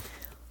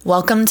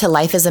Welcome to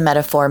Life is a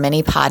Metaphor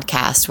mini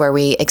podcast, where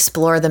we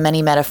explore the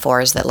many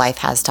metaphors that life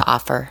has to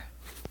offer.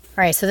 All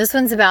right, so this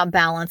one's about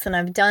balance, and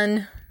I've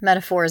done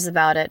metaphors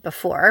about it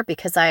before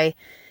because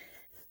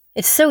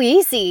it's so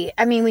easy.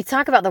 I mean, we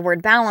talk about the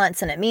word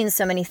balance and it means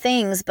so many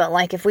things, but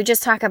like if we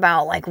just talk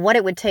about like what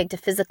it would take to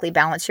physically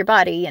balance your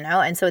body,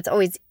 and so it's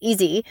always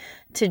easy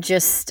to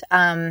just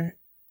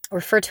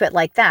refer to it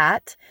like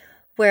that,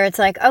 where it's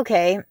like,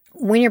 okay,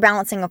 when you're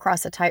balancing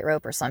across a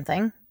tightrope or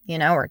something,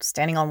 or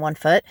standing on one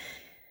foot,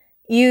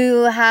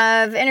 you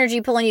have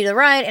energy pulling you to the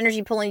right,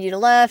 energy pulling you to the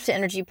left,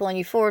 energy pulling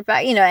you forward,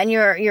 back, and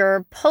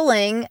you're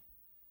pulling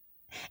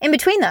in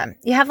between them.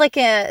 You have like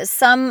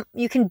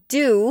you can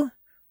do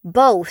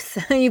both.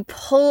 You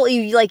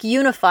like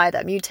unify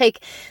them. You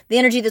take the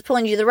energy that's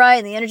pulling you to the right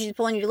and the energy that's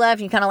pulling you to the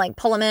left, and you kind of like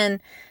pull them in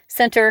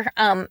center.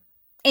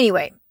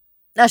 Anyway,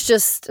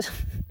 that's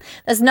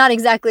not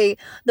exactly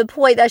the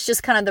point. That's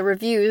just kind of the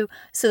review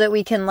so that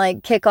we can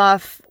like kick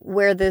off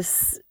where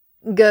this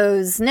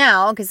goes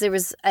now, because there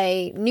was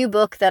a new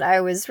book that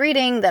I was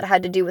reading that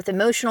had to do with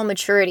emotional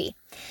maturity.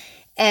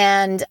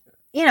 And,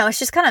 it's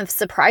just kind of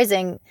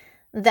surprising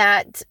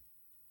that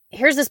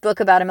here's this book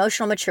about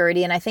emotional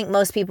maturity. And I think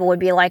most people would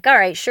be like, all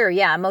right, sure.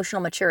 Yeah.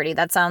 Emotional maturity.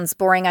 That sounds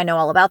boring. I know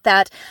all about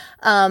that.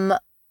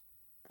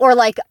 Or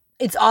like,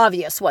 it's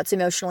obvious what's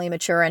emotionally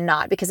mature and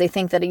not, because they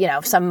think that,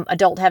 some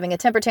adult having a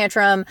temper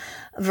tantrum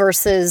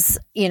versus,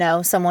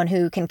 someone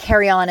who can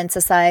carry on in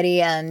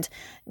society and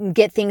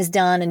get things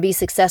done and be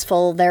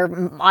successful, they're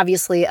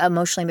obviously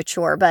emotionally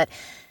mature. But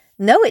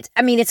no,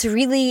 it's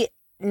really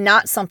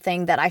not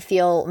something that I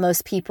feel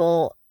most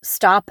people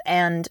stop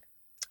and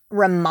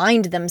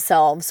remind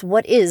themselves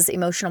what is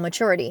emotional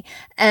maturity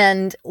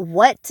and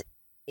what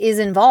is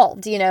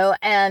involved,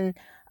 and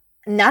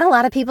not a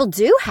lot of people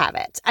do have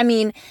it. I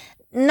mean,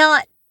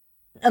 not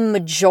a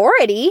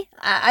majority.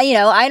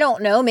 I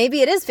don't know.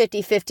 Maybe it is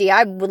 50-50.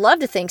 I would love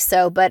to think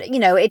so. But,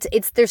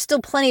 there's still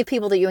plenty of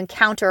people that you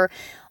encounter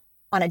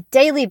on a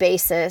daily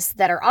basis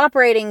that are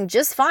operating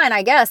just fine,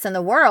 I guess, in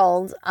the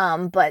world,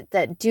 but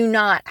that do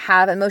not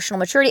have emotional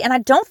maturity. And I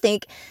don't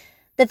think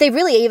that they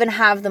really even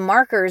have the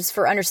markers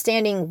for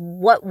understanding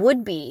what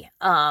would be,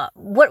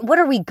 what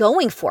are we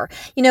going for?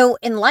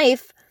 In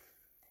life,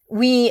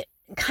 we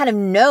kind of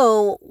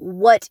know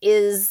what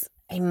is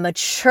a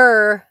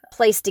mature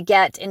place to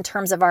get in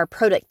terms of our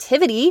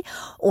productivity,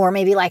 or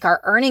maybe like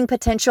our earning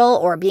potential,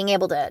 or being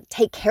able to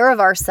take care of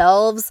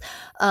ourselves,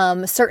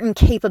 certain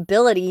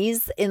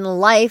capabilities in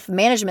life,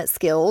 management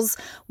skills.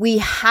 We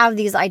have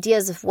these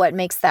ideas of what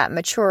makes that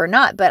mature or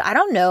not. But I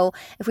don't know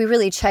if we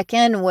really check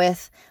in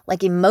with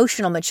like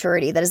emotional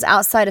maturity that is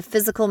outside of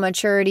physical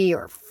maturity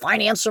or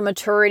financial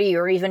maturity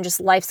or even just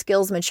life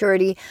skills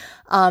maturity.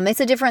 It's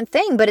a different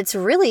thing, but it's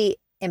really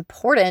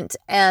important.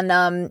 And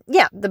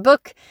the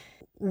book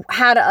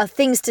had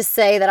things to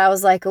say that I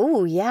was like,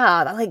 oh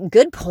yeah, like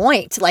good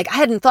point. Like I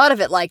hadn't thought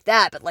of it like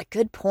that, but like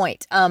good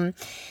point.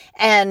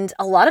 And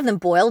a lot of them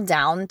boiled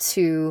down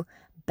to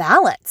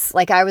balance.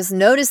 Like I was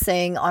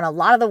noticing on a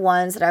lot of the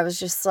ones that I was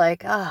just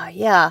like,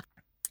 yeah,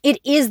 it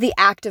is the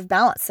act of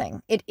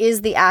balancing. It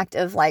is the act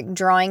of like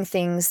drawing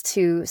things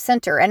to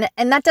center.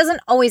 And that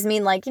doesn't always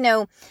mean like,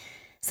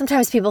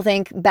 sometimes people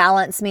think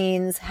balance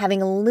means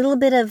having a little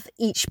bit of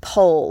each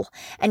pole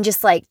and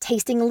just like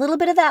tasting a little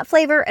bit of that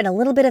flavor and a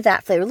little bit of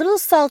that flavor, a little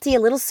salty, a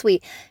little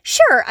sweet.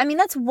 Sure. I mean,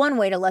 that's one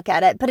way to look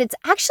at it, but it's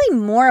actually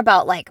more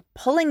about like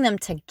pulling them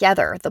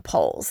together, the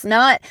poles,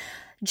 not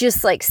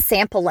just like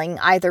sampling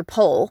either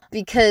pole,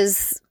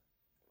 because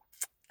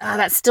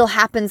that still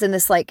happens in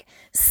this like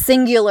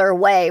singular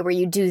way where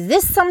you do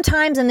this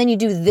sometimes and then you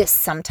do this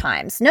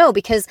sometimes. No,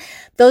 because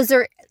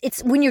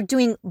it's when you're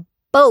doing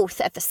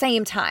both at the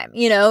same time,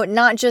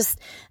 not just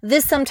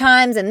this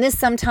sometimes and this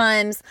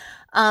sometimes,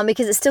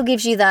 because it still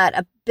gives you that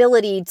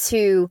ability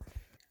to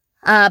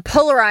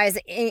polarize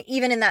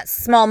even in that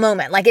small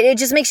moment. Like it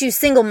just makes you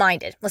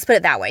single-minded. Let's put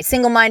it that way.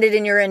 Single-minded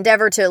in your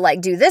endeavor to like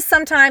do this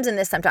sometimes and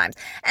this sometimes.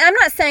 And I'm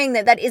not saying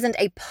that isn't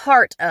a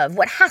part of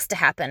what has to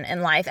happen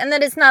in life and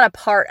that it's not a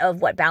part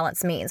of what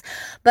balance means.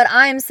 But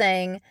I'm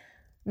saying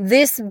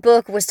this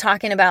book was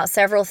talking about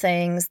several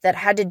things that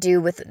had to do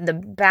with the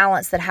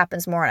balance that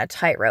happens more on a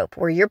tightrope,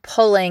 where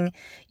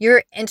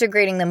you're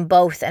integrating them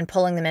both and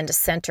pulling them into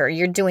center.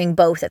 You're doing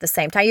both at the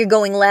same time. You're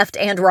going left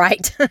and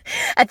right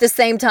at the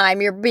same time.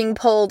 You're being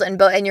pulled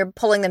and you're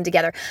pulling them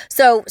together.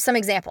 So some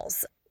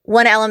examples.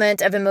 One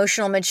element of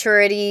emotional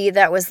maturity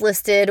that was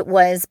listed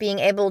was being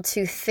able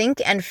to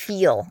think and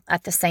feel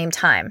at the same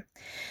time.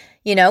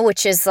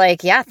 Which is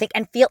like, yeah, think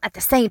and feel at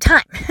the same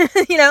time.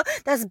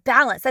 That's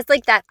balance. That's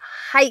like that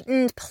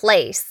heightened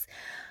place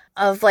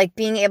of like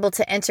being able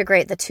to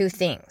integrate the two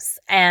things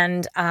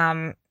and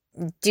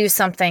do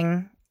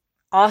something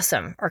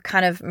awesome or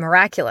kind of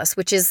miraculous,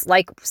 which is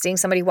like seeing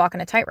somebody walk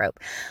on a tightrope.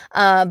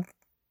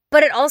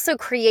 But it also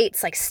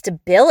creates like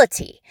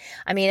stability.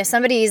 I mean, if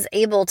somebody is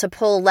able to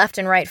pull left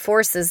and right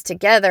forces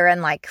together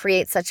and like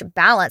create such a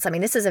balance, I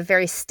mean, this is a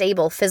very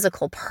stable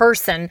physical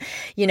person.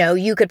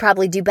 You could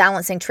probably do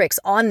balancing tricks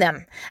on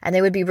them and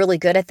they would be really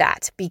good at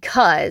that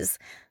because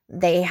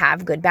they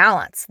have good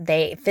balance.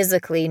 They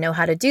physically know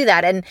how to do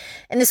that. And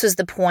this was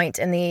the point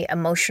in the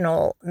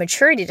emotional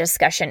maturity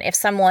discussion. If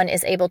someone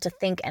is able to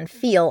think and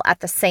feel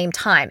at the same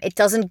time, it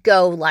doesn't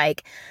go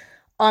like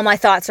all my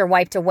thoughts are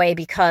wiped away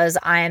because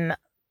I'm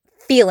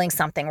feeling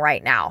something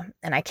right now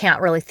and I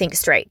can't really think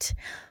straight.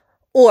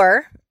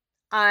 Or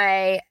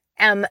I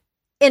am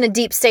in a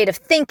deep state of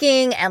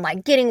thinking and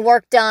like getting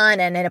work done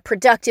and in a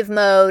productive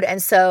mode.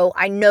 And so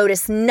I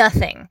notice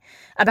nothing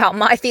about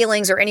my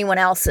feelings or anyone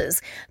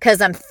else's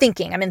because I'm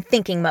in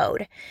thinking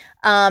mode.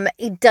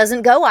 It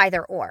doesn't go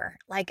either or.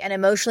 Like an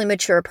emotionally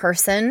mature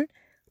person,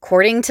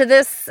 according to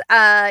this,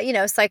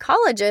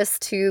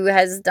 psychologist who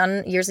has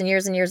done years and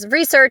years and years of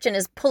research and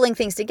is pulling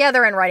things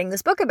together and writing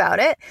this book about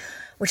it,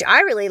 which I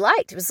really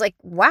liked. It was like,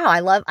 wow, I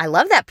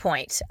love that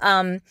point.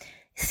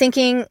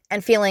 Thinking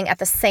and feeling at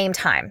the same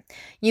time.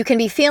 You can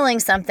be feeling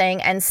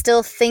something and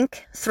still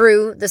think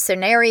through the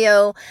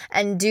scenario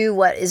and do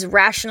what is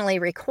rationally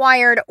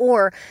required,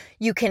 or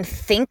you can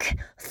think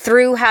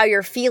through how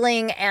you're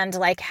feeling and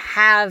like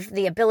have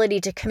the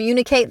ability to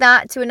communicate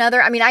that to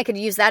another. I mean, I could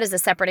use that as a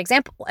separate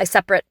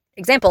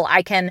example.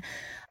 I can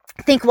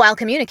think while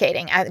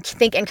communicating. I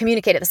think and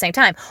communicate at the same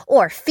time,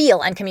 or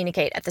feel and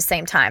communicate at the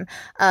same time.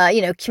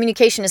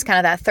 Communication is kind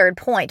of that third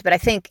point, but I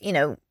think,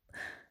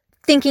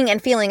 thinking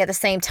and feeling at the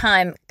same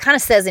time kind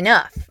of says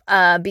enough,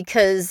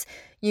 because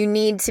you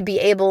need to be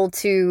able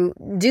to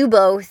do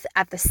both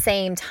at the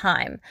same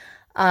time,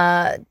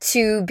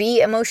 to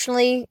be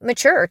emotionally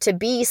mature, to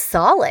be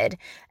solid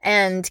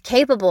and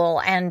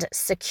capable and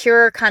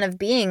secure kind of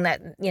being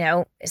that,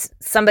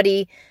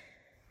 somebody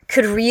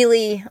could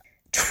really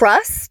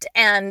trust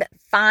and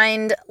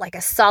find like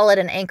a solid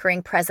and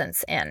anchoring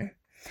presence in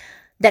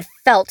that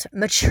felt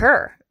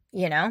mature,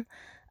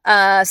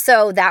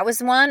 So that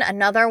was one.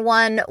 Another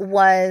one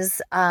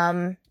was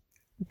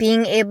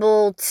being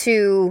able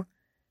to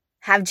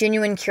have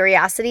genuine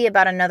curiosity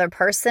about another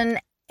person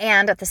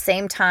and at the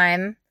same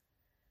time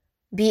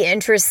be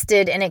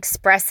interested in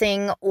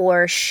expressing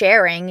or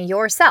sharing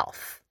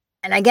yourself.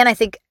 And again, I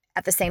think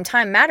at the same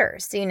time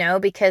matters,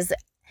 because,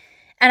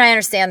 and I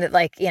understand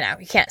that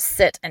you can't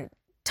sit and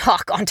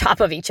talk on top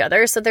of each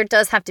other. So there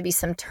does have to be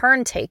some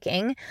turn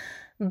taking.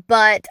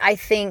 But I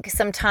think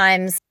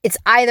sometimes it's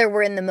either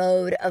we're in the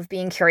mode of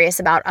being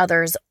curious about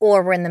others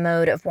or we're in the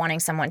mode of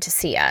wanting someone to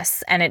see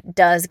us. And it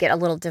does get a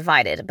little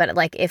divided. But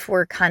if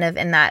we're kind of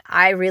in that,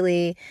 I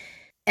really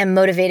am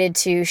motivated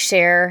to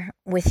share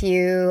with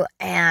you.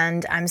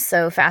 And I'm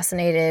so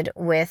fascinated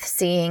with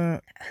seeing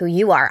who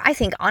you are. I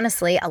think,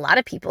 honestly, a lot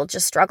of people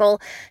just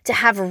struggle to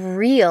have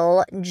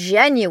real,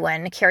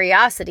 genuine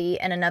curiosity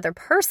in another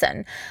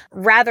person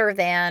rather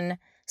than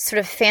sort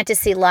of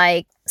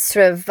fantasy-like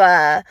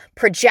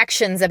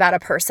projections about a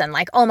person.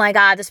 Like, oh my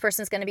God, this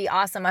person's going to be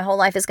awesome. My whole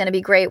life is going to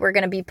be great. We're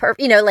going to be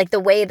perfect. Like the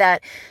way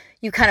that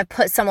you kind of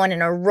put someone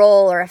in a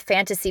role or a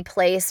fantasy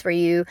place where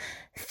you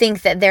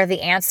think that they're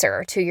the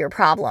answer to your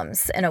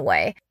problems in a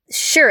way.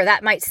 Sure,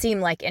 that might seem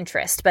like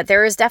interest, but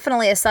there is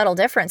definitely a subtle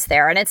difference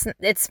there, and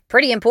it's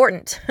pretty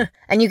important.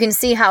 And you can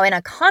see how in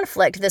a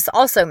conflict this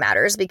also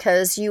matters,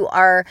 because you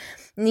are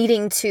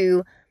needing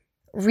to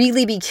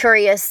really be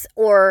curious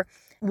or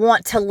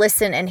want to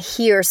listen and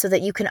hear so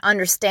that you can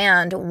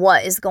understand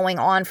what is going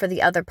on for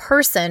the other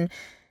person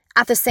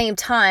at the same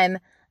time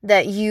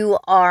that you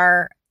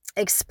are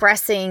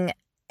expressing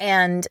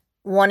and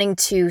wanting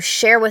to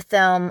share with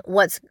them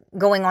what's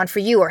going on for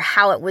you or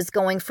how it was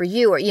going for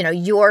you, or,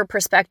 your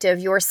perspective,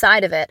 your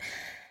side of it.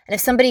 And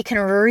if somebody can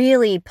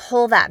really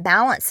pull that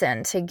balance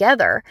in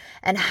together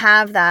and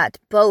have that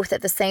both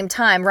at the same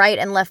time, right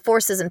and left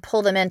forces, and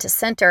pull them into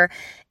center,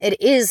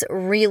 it is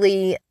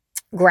really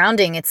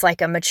grounding. It's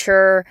like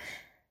a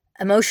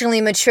emotionally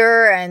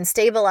mature and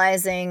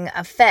stabilizing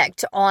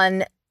effect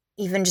on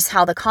even just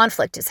how the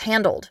conflict is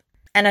handled.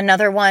 And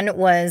another one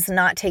was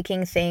not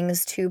taking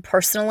things too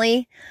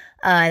personally.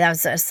 That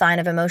was a sign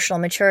of emotional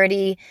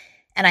maturity.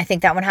 And I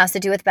think that one has to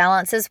do with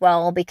balance as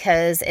well,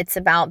 because it's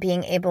about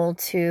being able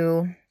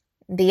to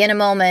be in a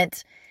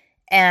moment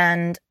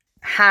and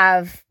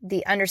have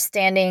the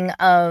understanding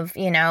of,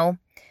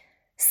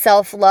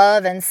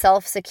 self-love and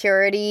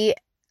self-security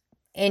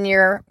in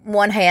your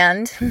one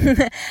hand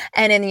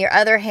and in your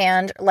other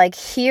hand,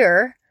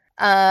 hear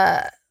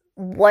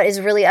what is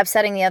really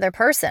upsetting the other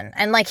person,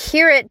 and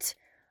hear it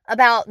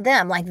about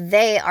them.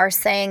 They are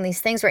saying these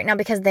things right now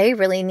because they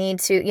really need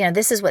to,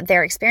 this is what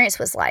their experience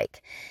was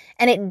like.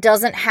 And it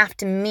doesn't have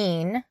to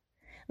mean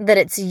that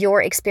it's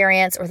your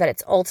experience or that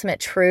it's ultimate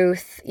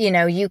truth.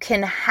 You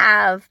can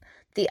have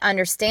the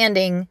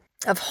understanding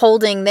of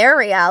holding their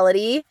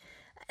reality,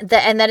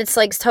 and that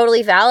it's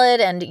totally valid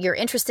and you're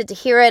interested to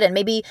hear it. And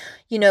maybe,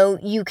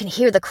 you can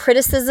hear the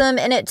criticism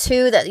in it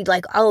too, that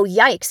oh,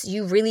 yikes,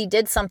 you really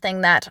did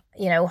something that,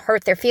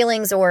 hurt their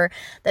feelings or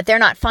that they're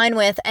not fine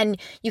with. And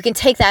you can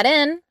take that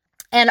in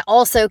and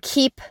also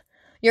keep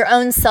your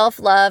own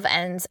self-love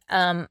and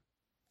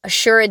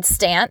assured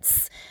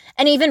stance,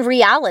 and even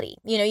reality.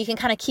 You can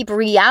kind of keep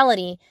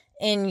reality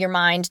in your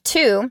mind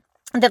too.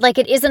 that like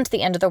it isn't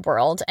the end of the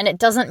world, and it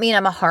doesn't mean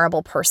I'm a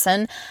horrible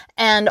person.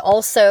 And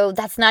also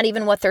that's not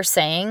even what they're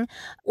saying.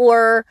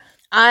 Or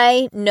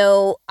I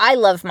know I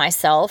love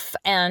myself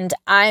and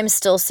I'm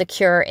still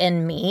secure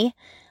in me.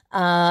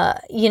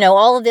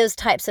 All of those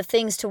types of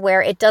things, to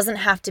where it doesn't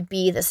have to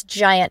be this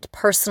giant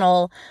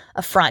personal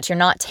affront. You're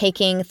not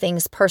taking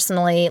things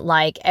personally,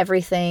 like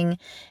everything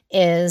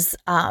is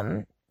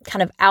kind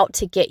of out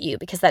to get you,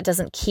 because that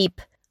doesn't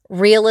keep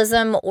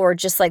realism or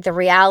just like the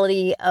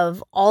reality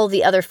of all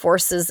the other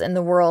forces in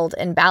the world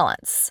in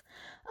balance.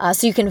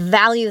 So you can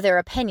value their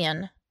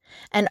opinion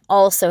and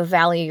also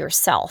value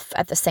yourself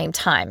at the same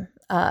time.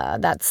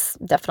 That's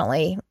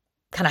definitely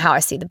kind of how I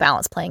see the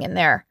balance playing in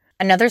there.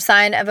 Another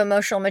sign of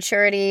emotional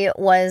maturity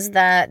was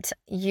that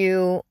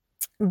you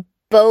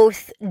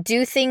both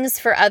do things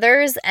for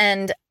others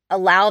and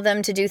allow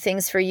them to do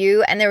things for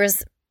you. And there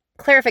was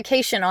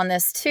clarification on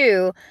this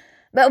too.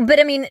 But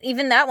I mean,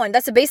 even that one,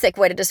 that's a basic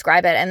way to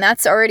describe it. And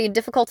that's already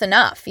difficult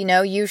enough.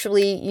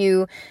 Usually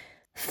you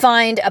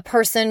find a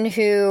person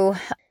who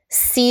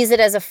sees it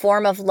as a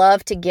form of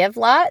love to give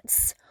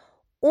lots,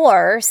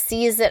 or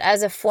sees it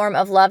as a form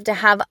of love to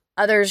have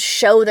others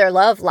show their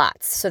love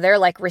lots. So they're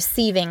like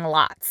receiving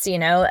lots,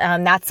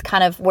 that's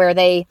kind of where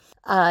they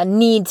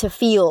need to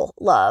feel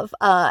love.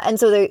 And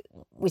so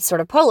we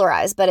sort of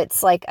polarize, but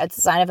it's like a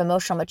sign of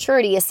emotional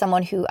maturity is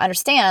someone who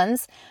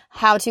understands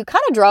how to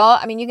kind of draw.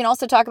 I mean, you can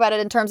also talk about it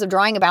in terms of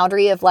drawing a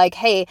boundary of like,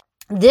 hey,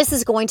 this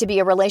is going to be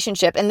a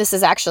relationship. And this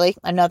is actually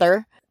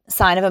another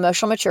sign of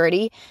emotional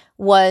maturity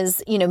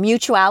was,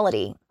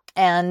 mutuality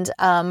and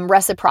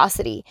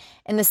reciprocity,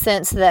 in the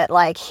sense that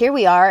like, here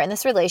we are in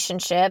this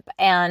relationship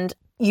and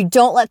you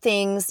don't let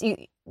things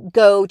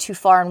go too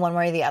far in one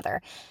way or the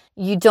other.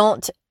 You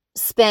don't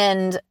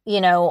spend,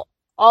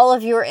 all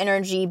of your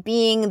energy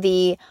being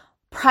the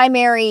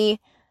primary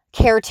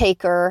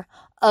caretaker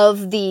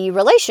of the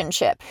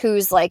relationship,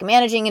 who's like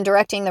managing and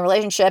directing the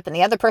relationship, and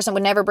the other person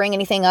would never bring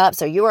anything up,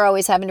 so you are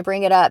always having to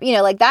bring it up,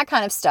 like that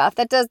kind of stuff.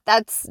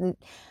 That's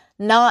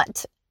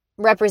not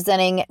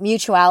representing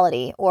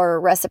mutuality or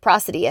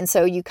reciprocity. And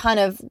so you kind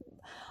of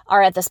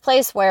are at this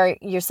place where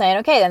you're saying,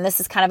 okay, then this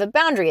is kind of a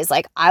boundary. It's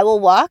like, I will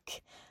walk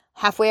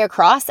halfway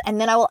across, and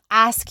then I will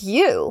ask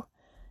you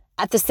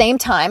at the same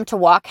time to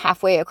walk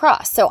halfway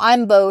across. So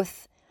I'm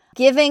both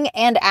giving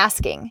and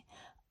asking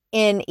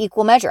in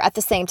equal measure at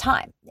the same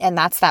time. And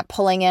that's that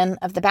pulling in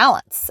of the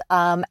balance.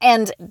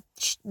 And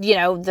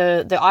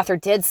the author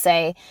did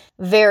say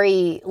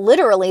very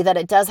literally that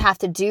it does have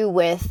to do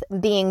with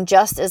being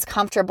just as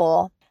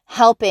comfortable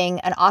helping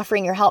and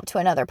offering your help to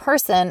another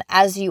person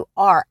as you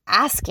are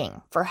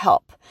asking for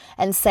help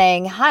and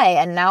saying, hi,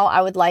 and now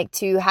I would like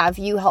to have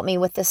you help me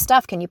with this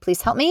stuff. Can you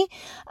please help me?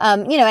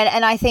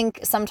 And I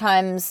think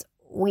sometimes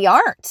we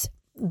aren't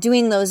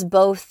doing those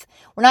both.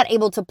 We're not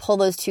able to pull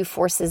those two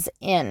forces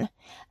in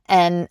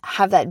and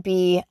have that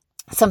be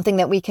something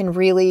that we can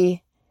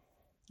really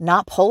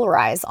not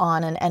polarize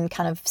on and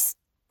kind of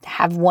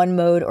have one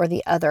mode or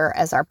the other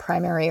as our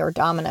primary or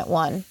dominant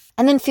one.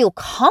 And then feel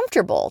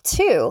comfortable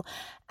too,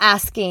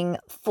 asking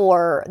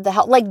for the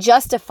help, like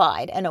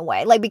justified in a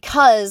way, like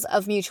because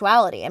of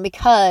mutuality and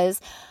because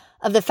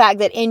of the fact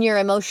that in your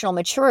emotional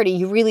maturity,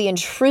 you really and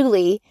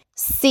truly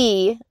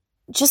see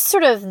just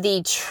sort of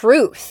the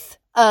truth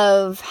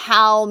of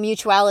how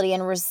mutuality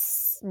and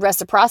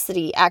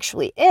reciprocity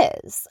actually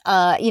is.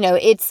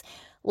 It's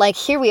like,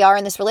 here we are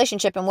in this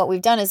relationship, and what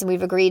we've done is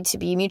we've agreed to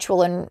be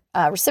mutual and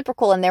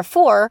reciprocal. And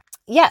therefore,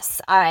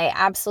 yes, I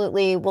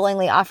absolutely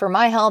willingly offer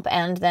my help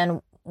and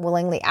then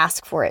willingly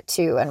ask for it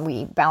too. And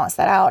we balance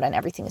that out and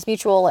everything is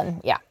mutual. And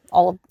yeah,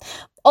 all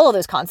of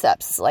those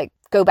concepts like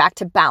go back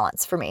to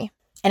balance for me.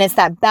 And it's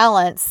that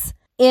balance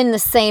in the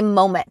same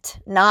moment,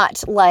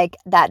 not like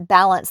that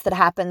balance that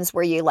happens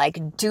where you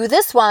like do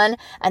this one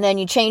and then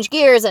you change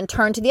gears and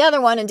turn to the other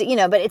one and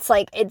but it's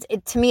like,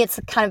 to me, it's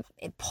kind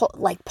of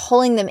like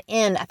pulling them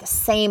in at the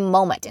same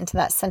moment into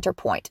that center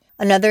point.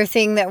 Another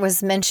thing that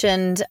was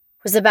mentioned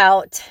was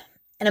about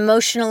an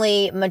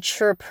emotionally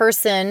mature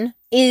person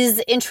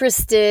is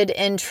interested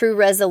in true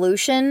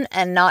resolution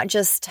and not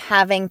just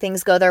having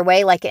things go their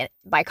way. Like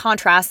by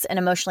contrast, an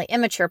emotionally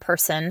immature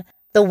person,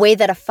 the way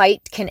that a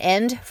fight can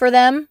end for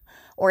them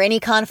or any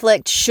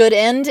conflict should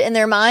end in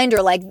their mind,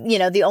 or like,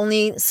 the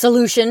only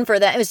solution for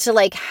that is to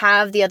like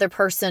have the other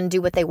person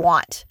do what they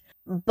want.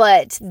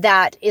 But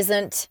that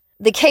isn't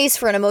the case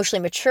for an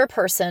emotionally mature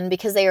person,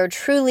 because they are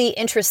truly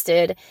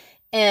interested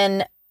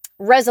in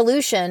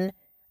resolution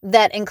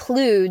that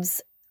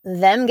includes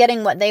them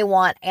getting what they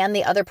want and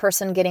the other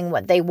person getting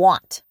what they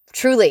want.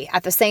 Truly,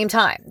 at the same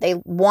time, they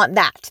want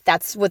that.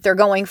 That's what they're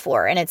going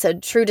for. And it's a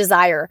true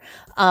desire.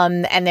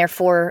 And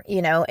therefore,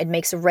 it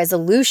makes a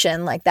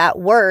resolution, like that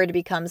word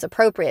becomes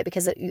appropriate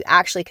because you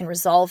actually can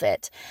resolve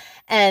it.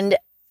 And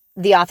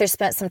the author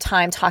spent some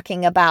time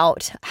talking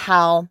about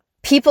how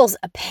people's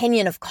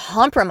opinion of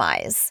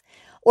compromise,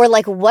 or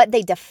like what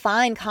they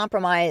define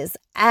compromise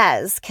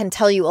as, can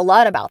tell you a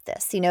lot about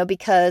this,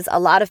 because a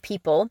lot of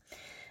people,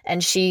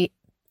 and she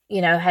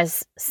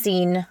has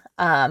seen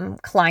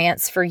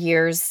clients for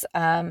years,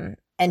 and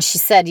And she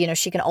said,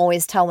 she can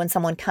always tell when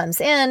someone comes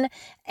in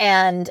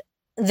and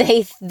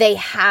they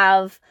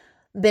have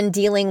been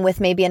dealing with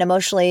maybe an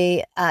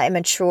emotionally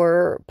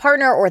immature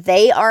partner, or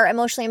they are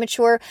emotionally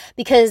immature,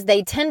 because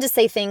they tend to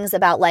say things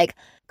about like,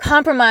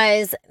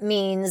 compromise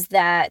means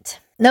that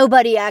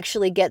nobody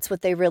actually gets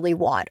what they really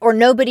want, or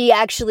nobody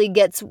actually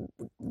gets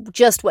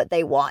just what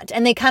they want.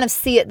 And they kind of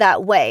see it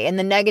that way in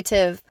the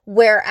negative.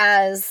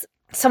 Whereas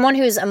someone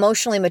who's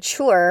emotionally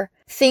mature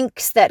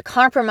thinks that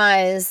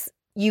compromise,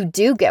 you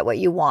do get what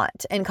you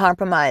want. And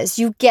compromise,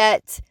 you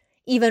get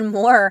even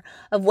more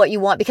of what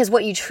you want, because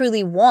what you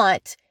truly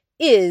want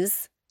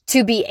is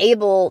to be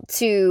able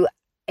to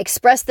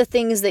express the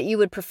things that you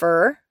would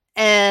prefer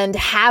and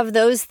have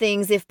those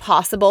things if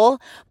possible,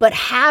 but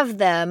have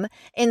them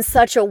in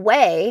such a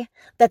way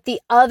that the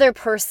other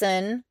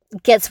person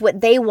gets what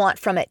they want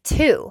from it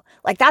too.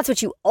 Like that's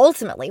what you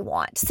ultimately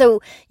want.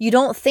 So you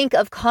don't think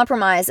of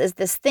compromise as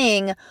this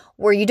thing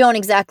where you don't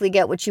exactly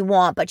get what you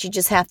want, but you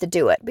just have to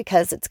do it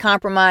because it's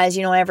compromise.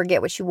 You don't ever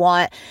get what you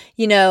want,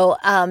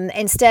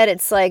 instead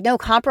it's like, no,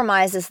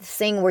 compromise is the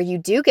thing where you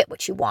do get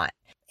what you want.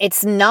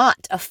 It's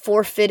not a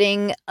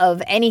forfeiting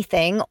of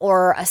anything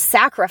or a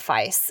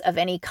sacrifice of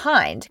any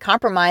kind.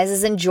 Compromise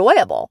is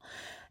enjoyable.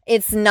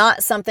 It's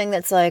not something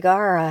that's like,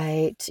 all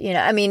right,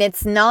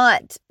 it's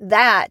not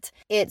that.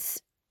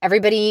 It's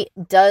everybody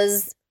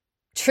does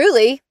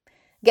truly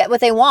get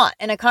what they want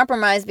in a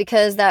compromise,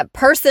 because that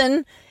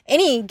person,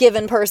 any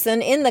given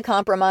person in the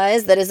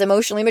compromise that is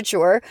emotionally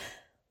mature,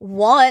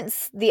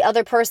 wants the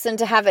other person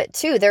to have it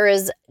too. There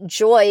is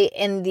joy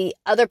in the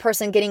other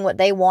person getting what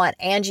they want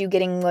and you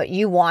getting what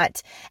you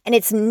want. And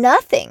it's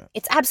nothing.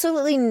 It's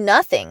absolutely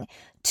nothing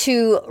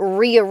to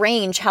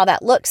rearrange how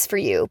that looks for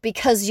you,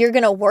 because you're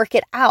going to work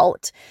it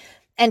out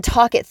and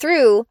talk it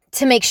through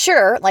to make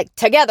sure, like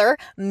together,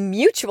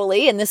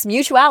 mutually, in this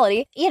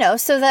mutuality,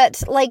 so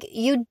that like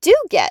you do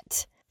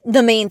get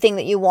the main thing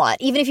that you want,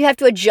 even if you have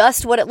to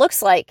adjust what it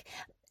looks like,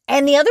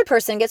 and the other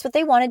person gets what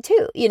they wanted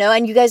too,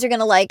 and you guys are going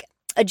to like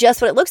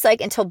adjust what it looks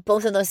like until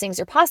both of those things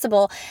are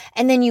possible.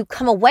 And then you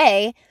come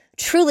away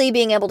truly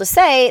being able to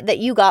say that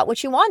you got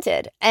what you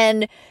wanted,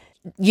 and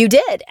you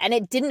did. And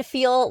it didn't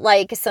feel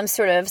like some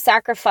sort of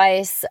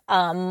sacrifice,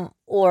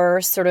 or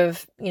sort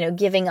of,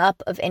 giving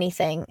up of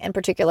anything in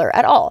particular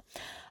at all.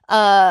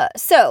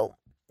 So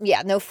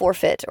yeah, no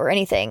forfeit or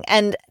anything.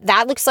 And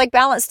that looks like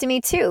balance to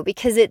me too,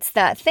 because it's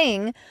that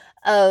thing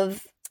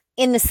of,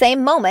 in the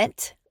same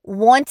moment,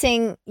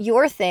 wanting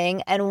your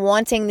thing and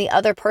wanting the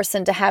other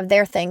person to have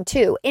their thing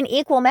too, in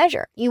equal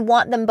measure. You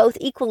want them both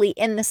equally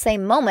in the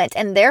same moment,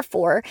 and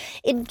therefore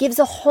it gives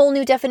a whole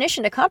new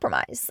definition to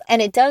compromise,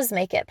 and it does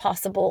make it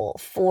possible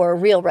for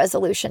real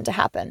resolution to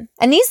happen.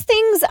 And these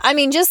things,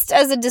 just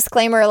as a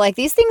disclaimer, like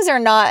these things are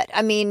not,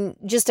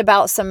 just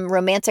about some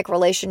romantic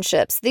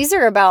relationships. These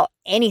are about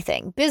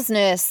anything: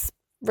 business,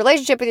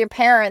 relationship with your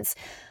parents,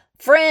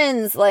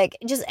 friends, like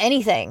just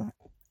anything.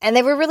 And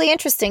they were really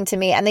interesting to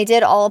me. And they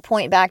did all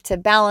point back to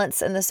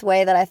balance in this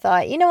way that I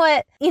thought, you know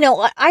what?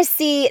 I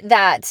see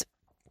that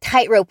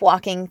tightrope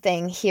walking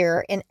thing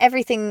here in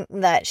everything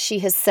that she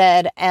has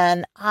said.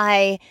 And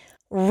I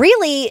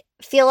really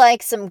feel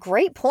like some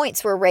great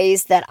points were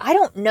raised that I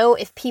don't know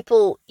if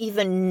people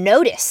even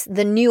notice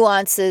the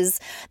nuances,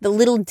 the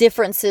little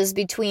differences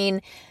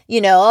between,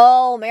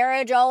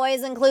 marriage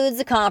always includes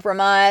a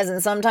compromise,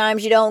 and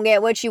sometimes you don't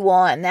get what you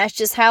want, and that's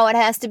just how it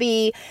has to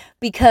be,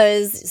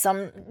 because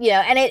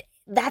and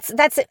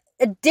that's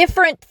a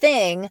different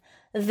thing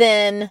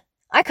than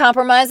I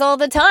compromise all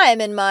the time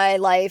in my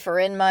life or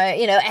in my,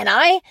 and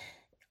I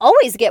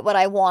always get what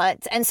I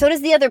want. And so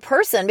does the other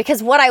person,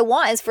 because what I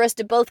want is for us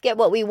to both get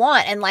what we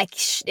want. And like,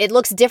 it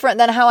looks different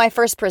than how I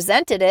first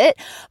presented it,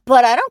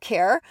 but I don't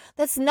care.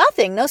 That's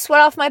nothing. No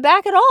sweat off my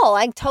back at all.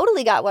 I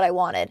totally got what I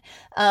wanted.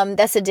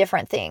 That's a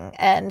different thing.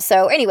 And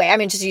so anyway,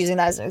 just using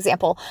that as an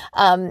example.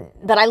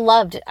 But I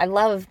loved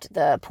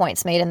the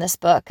points made in this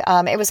book.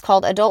 It was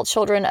called Adult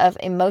Children of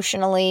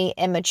Emotionally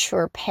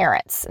Immature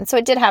Parents. And so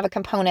it did have a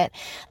component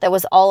that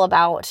was all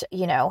about,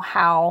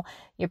 how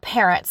your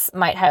parents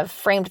might have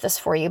framed this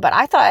for you. But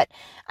I thought,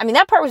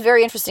 that part was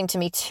very interesting to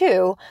me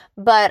too.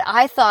 But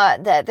I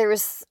thought that there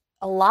was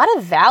a lot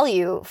of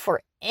value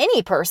for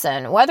any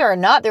person, whether or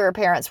not their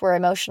parents were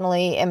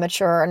emotionally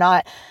immature or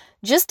not,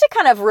 just to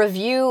kind of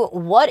review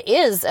what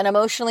is an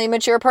emotionally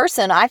mature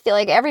person. I feel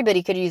like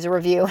everybody could use a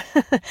review.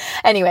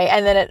 Anyway,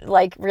 and then it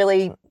like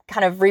really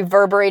kind of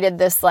reverberated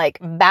this like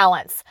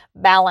balance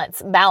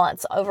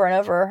over and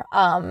over.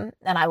 And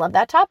I love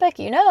that topic.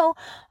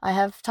 I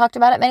have talked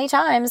about it many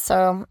times.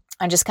 So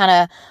I just kind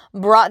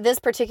of brought this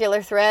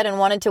particular thread and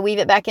wanted to weave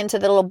it back into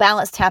the little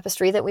balance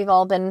tapestry that we've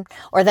all been,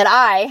 or that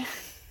I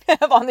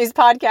have on these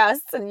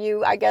podcasts, and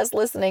you, I guess,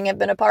 listening have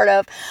been a part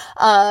of,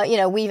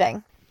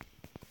 weaving.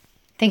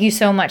 Thank you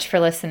so much for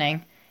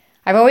listening.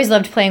 I've always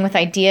loved playing with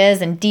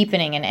ideas and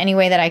deepening in any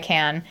way that I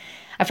can.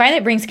 I find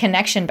it brings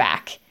connection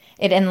back.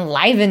 It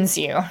enlivens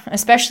you,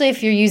 especially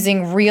if you're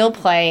using real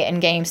play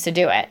and games to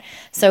do it.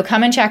 So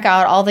come and check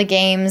out all the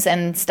games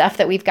and stuff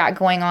that we've got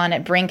going on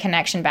at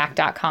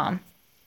bringconnectionback.com.